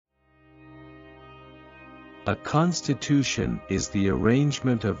A constitution is the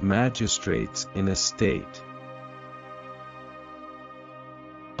arrangement of magistrates in a state.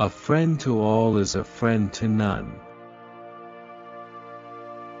 A friend to all is a friend to none.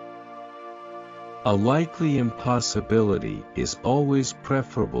 A likely impossibility is always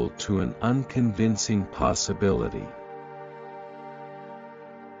preferable to an unconvincing possibility.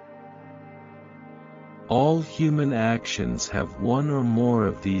 All human actions have one or more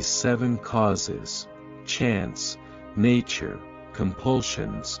of these 7 causes: chance, nature,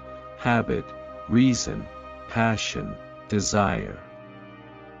 compulsions, habit, reason, passion, desire.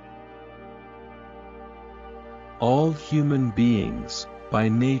 All human beings, by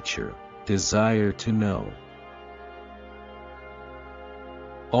nature, desire to know.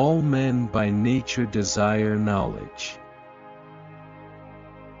 All men by nature desire knowledge.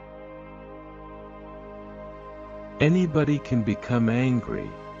 Anybody can become angry,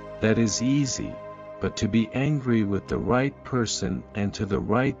 that is easy, but to be angry with the right person and to the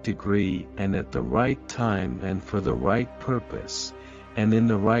right degree and at the right time and for the right purpose, and in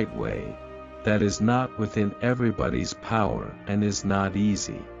the right way, that is not within everybody's power and is not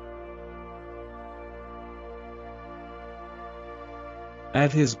easy.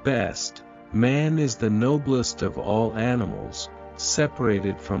 At his best, man is the noblest of all animals;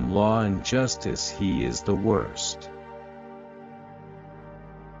 separated from law and justice he is the worst.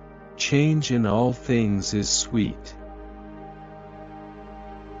 Change in all things is sweet.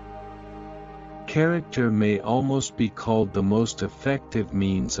 Character may almost be called the most effective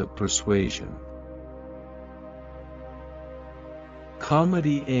means of persuasion.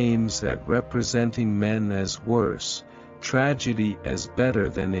 Comedy aims at representing men as worse, tragedy as better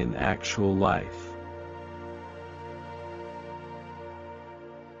than in actual life.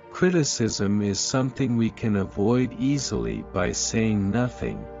 Criticism is something we can avoid easily by saying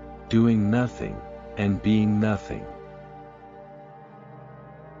nothing, doing nothing, and being nothing.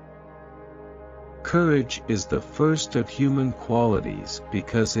 Courage is the first of human qualities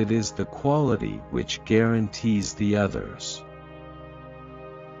because it is the quality which guarantees the others.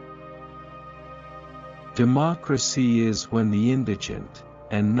 Democracy is when the indigent,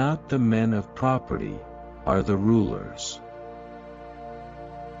 and not the men of property, are the rulers.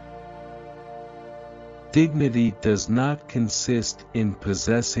 Dignity does not consist in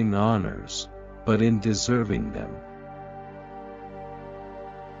possessing honors, but in deserving them.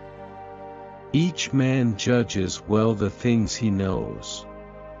 Each man judges well the things he knows.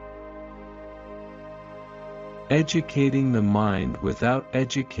 Educating the mind without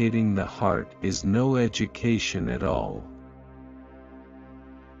educating the heart is no education at all.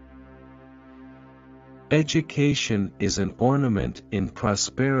 Education is an ornament in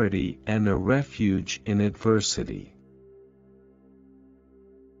prosperity and a refuge in adversity.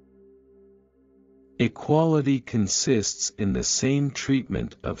 Equality consists in the same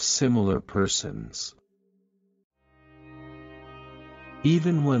treatment of similar persons.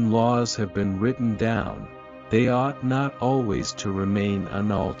 Even when laws have been written down, they ought not always to remain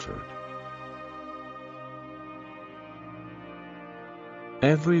unaltered.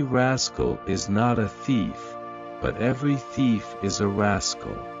 Every rascal is not a thief, but every thief is a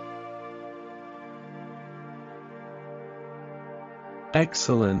rascal.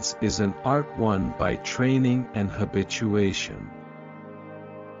 Excellence is an art won by training and habituation.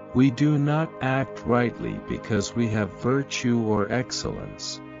 We do not act rightly because we have virtue or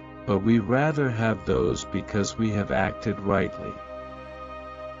excellence, but we rather have those because we have acted rightly.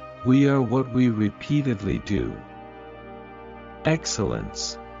 We are what we repeatedly do.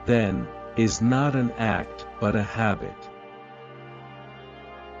 Excellence, then, is not an act but a habit.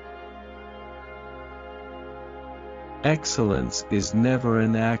 Excellence is never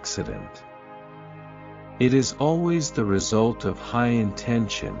an accident. It is always the result of high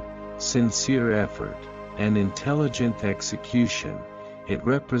intention, sincere effort, and intelligent execution. It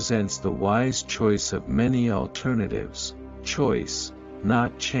represents the wise choice of many alternatives. Choice,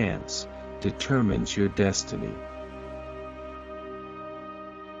 not chance, determines your destiny.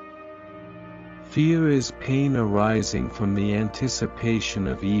 Fear is pain arising from the anticipation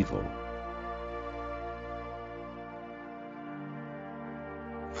of evil.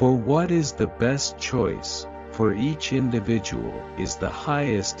 For what is the best choice, for each individual, is the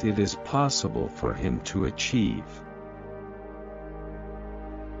highest it is possible for him to achieve.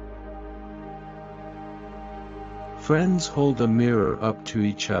 Friends hold a mirror up to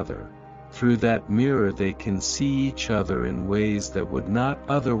each other. Through that mirror they can see each other in ways that would not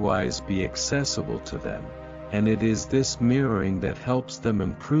otherwise be accessible to them, and it is this mirroring that helps them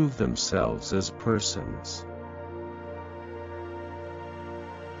improve themselves as persons.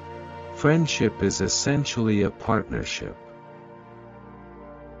 Friendship is essentially a partnership.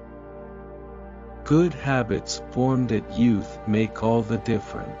 Good habits formed at youth make all the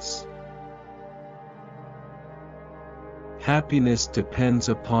difference. Happiness depends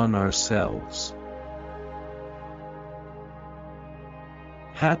upon ourselves.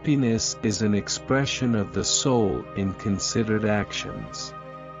 Happiness is an expression of the soul in considered actions.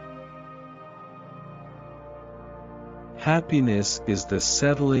 Happiness is the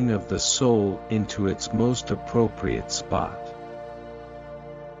settling of the soul into its most appropriate spot.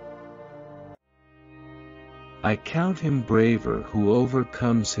 I count him braver who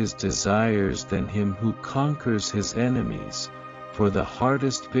overcomes his desires than him who conquers his enemies, for the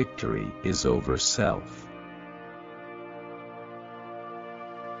hardest victory is over self.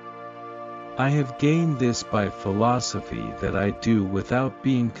 I have gained this by philosophy, that I do without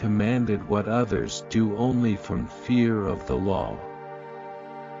being commanded what others do only from fear of the law.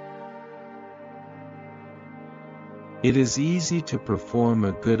 It is easy to perform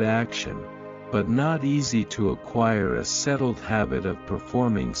a good action, but not easy to acquire a settled habit of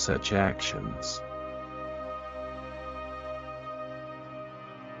performing such actions.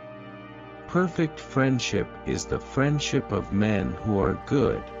 Perfect friendship is the friendship of men who are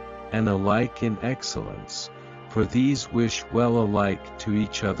good, and alike in excellence, for these wish well alike to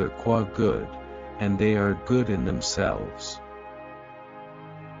each other qua good, and they are good in themselves.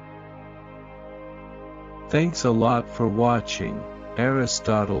 Thanks a lot for watching.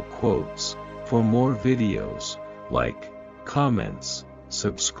 Aristotle quotes. For more videos, like, comments,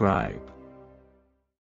 subscribe.